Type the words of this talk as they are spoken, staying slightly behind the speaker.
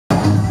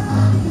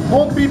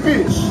Won't be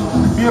bitch.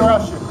 Be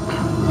Russian.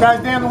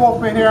 Guys, Dan the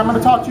Wolfman here. I'm going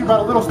to talk to you about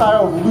a little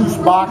style of loose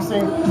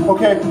boxing.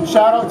 Okay,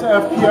 shout out to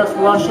FPS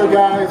Russia,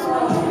 guys.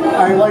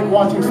 I like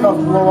watching stuff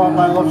blow up.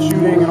 I love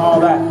shooting and all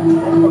that.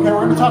 Okay,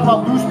 we're going to talk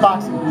about loose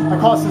boxing. I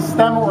call it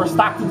Systema or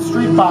Stockton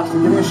street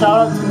boxing. Giving a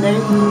shout out to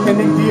Nate and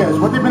Nick Diaz.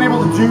 What they've been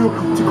able to do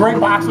to great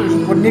boxers,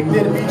 what Nick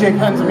did to BJ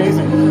Penn's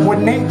amazing. What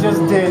Nate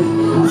just did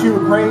to a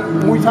great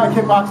Muay Thai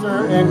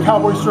kickboxer and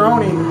Cowboy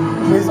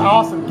Cerrone is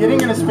awesome.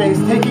 Getting in his face,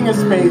 taking his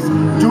space,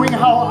 doing a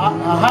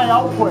high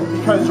output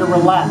because you're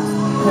relaxed.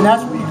 And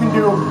that's what you can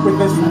do with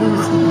this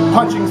loose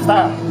punching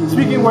style.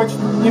 Speaking of which,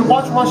 you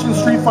watch Russian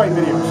street fight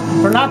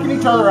videos. They're knocking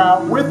each other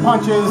out with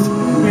punches,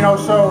 you know,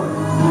 so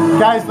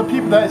guys, the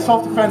people that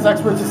self-defense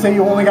experts that say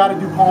you only got to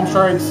do palm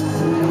strikes,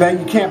 that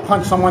you can't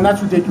punch someone,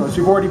 that's ridiculous.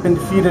 You've already been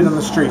defeated in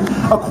the street.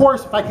 Of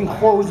course, if I can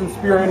close and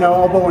spear in an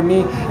elbow and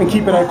knee and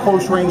keep it at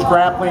close range,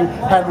 grappling,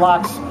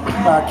 headlocks,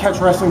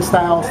 catch wrestling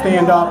style,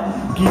 stand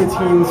up,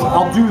 guillotines,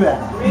 I'll do that.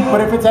 But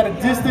if it's at a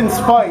distance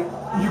fight,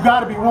 you got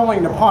to be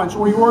willing to punch,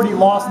 or you already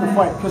lost the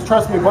fight. Because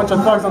trust me, a bunch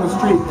of thugs on the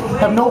street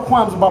have no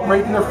qualms about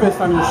breaking their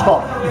fist on your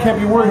skull. You can't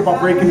be worried about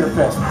breaking your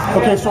fist.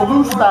 Okay, so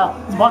loose style,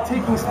 it's about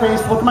taking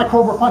space. Look at my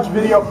Cobra Punch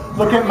video.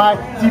 Look at my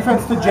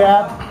defense to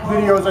jab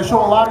videos. I show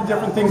a lot of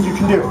different things you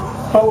can do.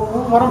 But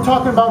what I'm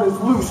talking about is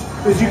loose.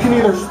 Is you can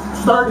either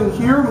start in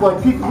here,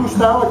 like peak loose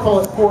style, I call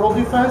it portal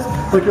defense,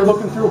 like you're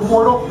looking through a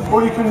portal,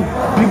 or you can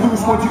be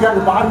loose once you got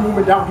your body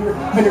movement down here,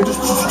 and you're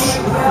just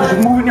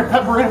moving your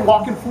pepper in,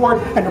 walking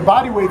forward, and your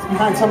body weight's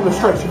behind some of the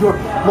strikes. You're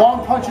doing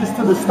long punches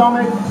to the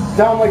stomach,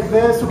 down like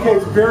this. Okay,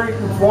 it's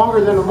longer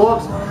than it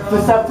looks,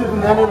 deceptive,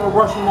 and then it'll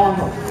Russian long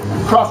hook.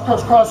 Cross,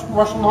 cross, cross,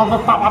 Russian long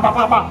hook, pop, pop, pop,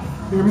 pop, pop.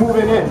 You're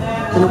moving in,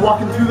 and you're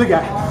walking through the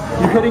guy.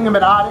 You're hitting him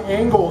at odd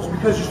angles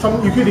because you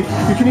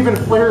can even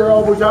flare your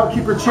elbows out,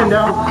 keep your chin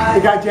down.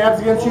 The guy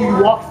jabs against you,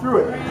 you walk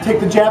through it. Take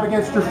the jab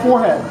against your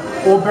forehead.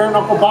 Old bare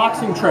knuckle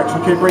boxing tricks.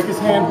 Okay, break his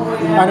hand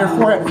on your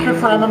forehead. It's good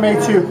for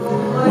MMA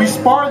too. We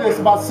spar this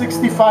about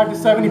 65 to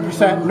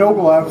 70%, no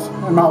gloves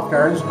and mouth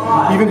guards,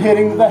 even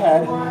hitting the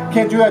head.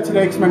 Can't do that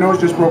today because my nose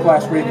just broke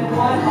last week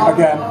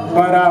again.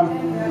 But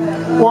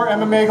or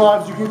MMA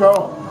gloves, you can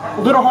go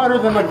a little harder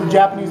than like the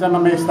Japanese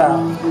MMA style,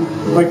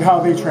 like how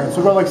they train.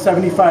 So go like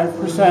 75%,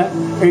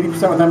 80%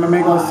 with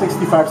MMA gloves,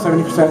 65,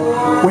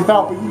 70%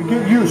 without, but you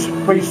get used,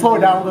 but you slow it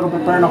down a little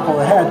bit, bare knuckle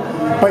the head,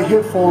 but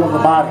hit full of the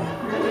body.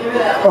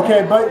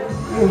 Okay, but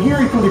in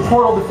here you can do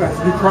portal defense,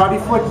 do karate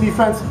flick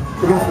defense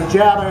against the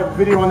jab. I have a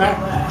video on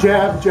that.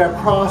 Jab,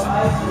 jab cross,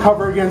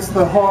 cover against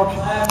the hook.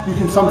 You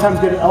can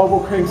sometimes get an elbow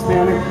crank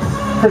standing.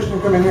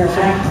 Christian, come in here,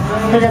 so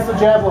against the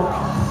jab look.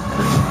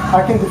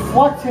 I can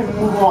deflect him and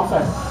move him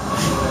offside.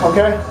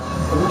 Okay,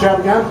 jab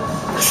again.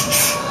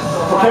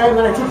 Okay, and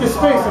then I took his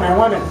space and I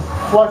went in.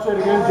 Watch that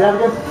again, jab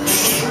again.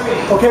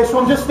 Okay, so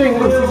I'm just staying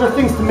loose. These are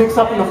things to mix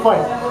up in the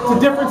fight. It's a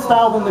different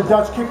style than the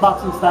Dutch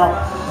kickboxing style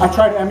I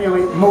try to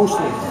emulate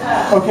mostly.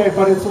 Okay,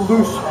 but it's a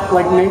loose,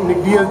 like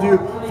Nick Diaz do,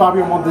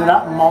 Fabio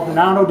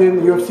Maldonado did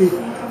in the UFC.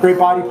 Great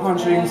body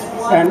punchings,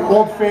 and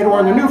old Fedor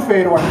and the new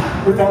Fedor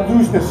with that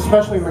looseness,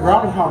 especially in the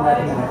ground and pound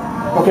recommended.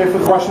 Okay, for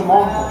the Russian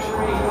long hooks.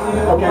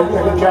 Okay,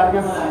 good jab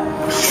again.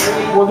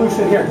 We're loose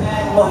in here.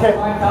 Okay,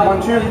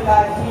 1, 2.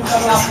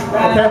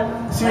 Okay,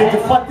 see, it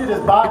deflected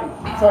his body,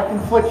 so I can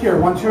flick here.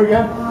 1, 2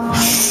 again.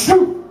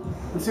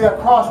 And see that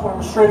cross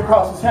went straight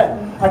across his head.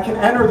 I can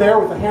enter there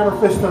with a hammer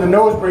fist to the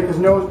nose, break his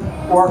nose,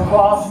 or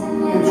cross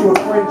into a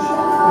clinch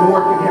and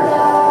work in here.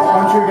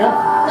 1, 2 again.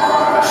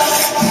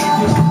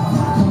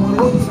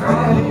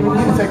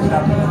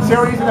 Takedown. See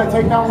how easy that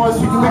takedown was?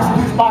 So you can mix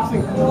loose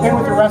boxing in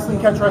with your wrestling,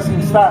 catch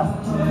wrestling style.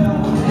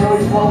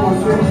 Really slow,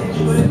 1,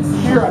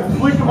 2. Here, I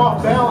flick him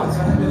off balance,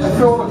 I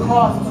throw him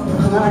across,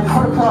 and then I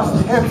cut across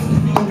the hips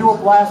and do a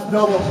blast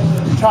double,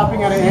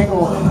 chopping at an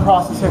angle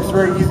across the hips.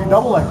 Very easy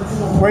double leg.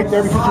 Right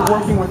there because you're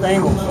working with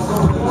angles.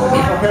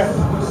 Okay?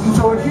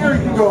 So in here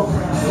you can go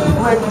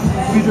flick,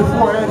 use your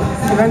forehead,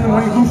 and then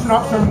when you loosen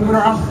up, start moving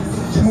around,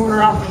 moving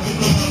around,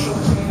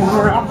 moving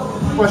around.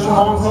 Russian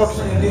long hooks,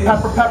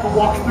 pepper,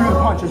 walk through the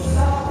punches.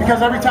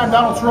 Because every time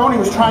Donald Cerrone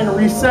was trying to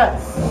reset,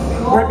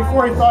 right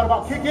before he thought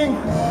about kicking,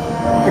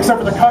 except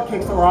for the cut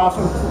kicks that were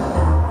awesome,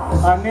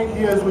 Nate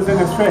Diaz was in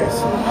his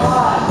face.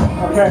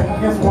 Okay,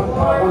 here's 1,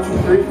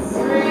 2, 3.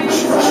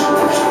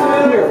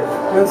 Here.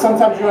 And then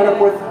sometimes you end up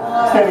with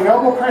standing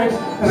elbow crank,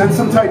 and then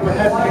some type of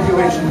head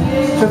manipulation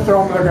to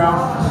throw him to the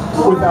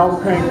ground with the elbow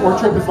crank, or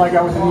trip his leg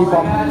out with a knee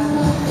bump.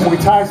 Muay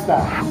Thai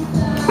style.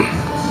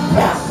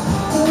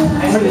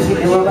 Let me just hit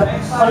you a little bit.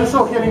 I'll just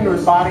show hitting to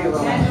his body a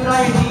little bit.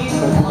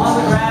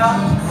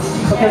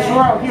 Okay, so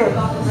we're out here.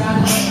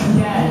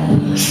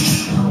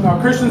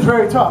 Now, Christian's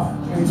very tough,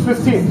 and he's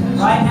 15,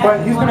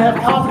 but he's going to have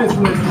confidence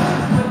from this.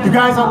 You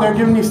guys out there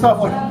giving me stuff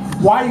like,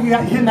 why are you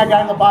hitting that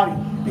guy in the body?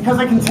 Because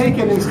I can take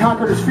it and he's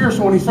conquered his fear,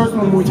 so when he starts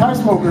doing Muay Thai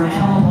smokers,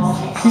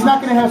 he's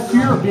not going to have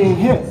fear of being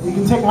hit. You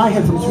can take my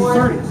hits, I'm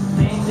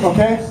 230,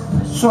 okay?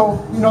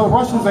 So, you know, the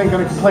Russians ain't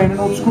going to complain, and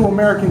old school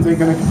Americans ain't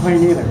going to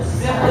complain either,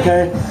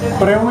 okay?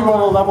 But I only go to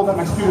the level that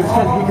my students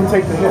can. He can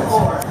take the hits.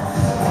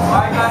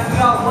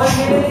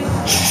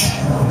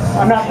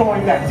 I'm not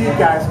going that deep,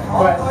 guys,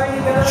 but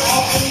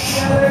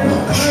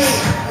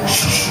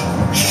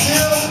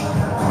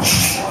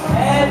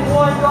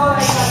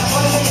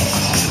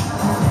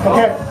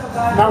okay,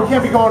 now we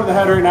can't be going to the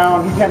head right now,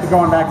 and he can't be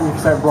going back at me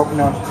because I have a broken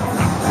nose.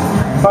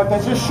 But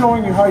that's just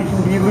showing you how you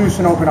can be loose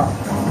and open up.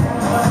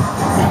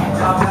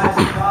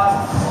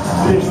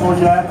 Big slow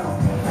jab.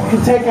 You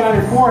can take it on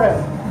your forehead.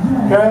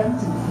 Okay?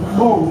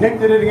 Boom, Nick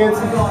did it against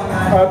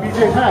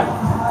BJ Penn.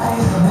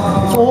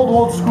 It's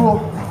old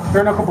school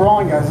bare knuckle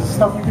brawling, guys. This is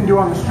stuff you can do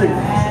on the street.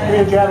 Give me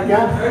a jab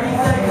again.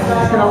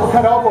 You can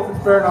uppercut elbow if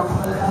it's bare knuckle.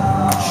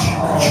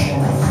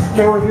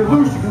 Okay, when you're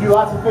loose, you can do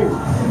lots of things.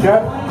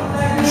 Jab.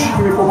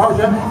 Give me a full power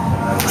jab.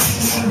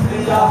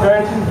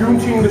 Okay, you can goon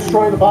team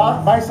destroy the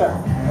bicep.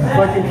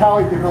 Like in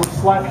Cali, they go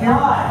slap here,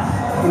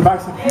 and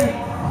bicep here,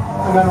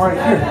 and then right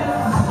here.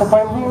 But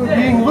by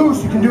being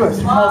loose, you can do this.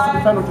 You can also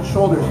defend with the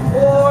shoulders.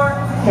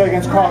 Okay,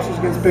 against crosses,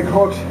 against big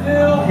hooks.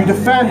 You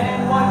defend,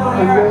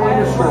 and you go in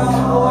your strengths.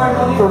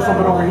 Throw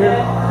something over here.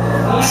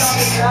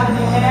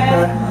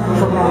 Okay, throw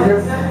something over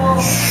here.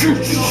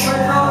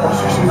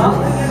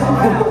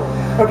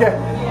 Okay,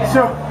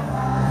 so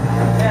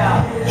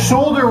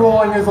shoulder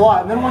rolling is a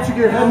lot. And then once you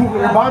get your head moving,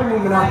 your body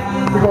moving out,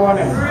 we go on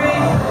in.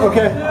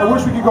 Okay, I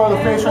wish we could go to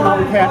the face right now,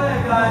 we can't.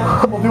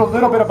 We'll do a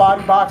little bit of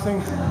body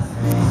boxing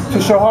to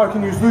show how I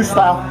can use loose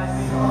style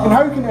and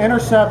how you can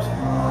intercept,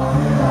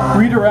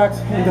 redirect,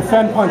 and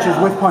defend punches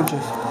with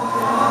punches.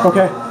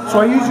 Okay, so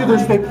I use either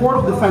stay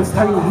portal defense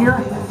tight in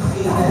here,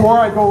 or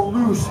I go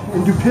loose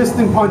and do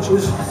piston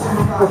punches,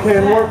 okay,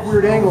 and work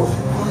weird angles.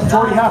 It's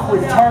already halfway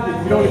to target.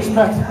 You don't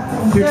expect,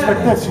 you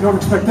expect this, you don't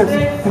expect this,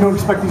 you don't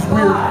expect these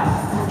weird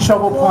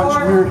shovel punch,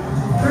 weird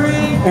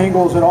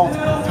angles at all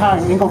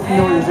time, angle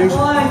familiarization.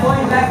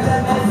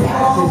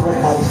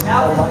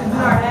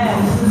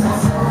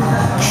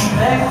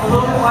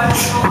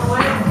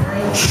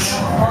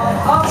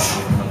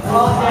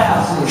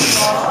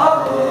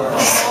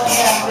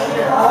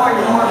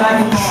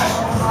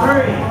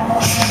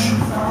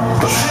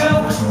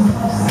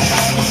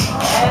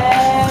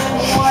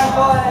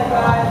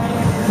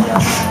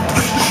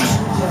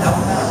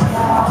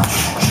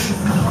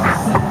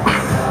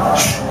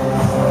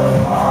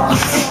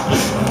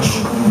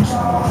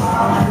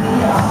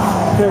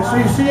 Okay, so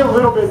you see a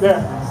little bit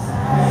there.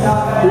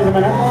 Breathe a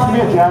minute. Give me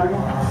a jab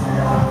again.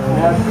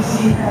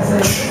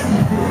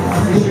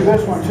 You can do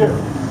this one too.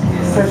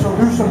 Okay, so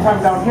do some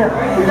time down here.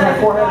 Use my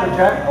forehead and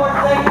jab.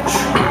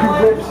 Do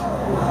dips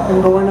and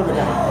go into the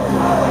jab.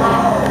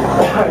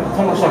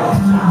 10 more seconds.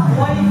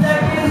 20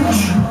 seconds.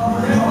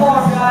 2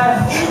 more,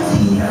 guys.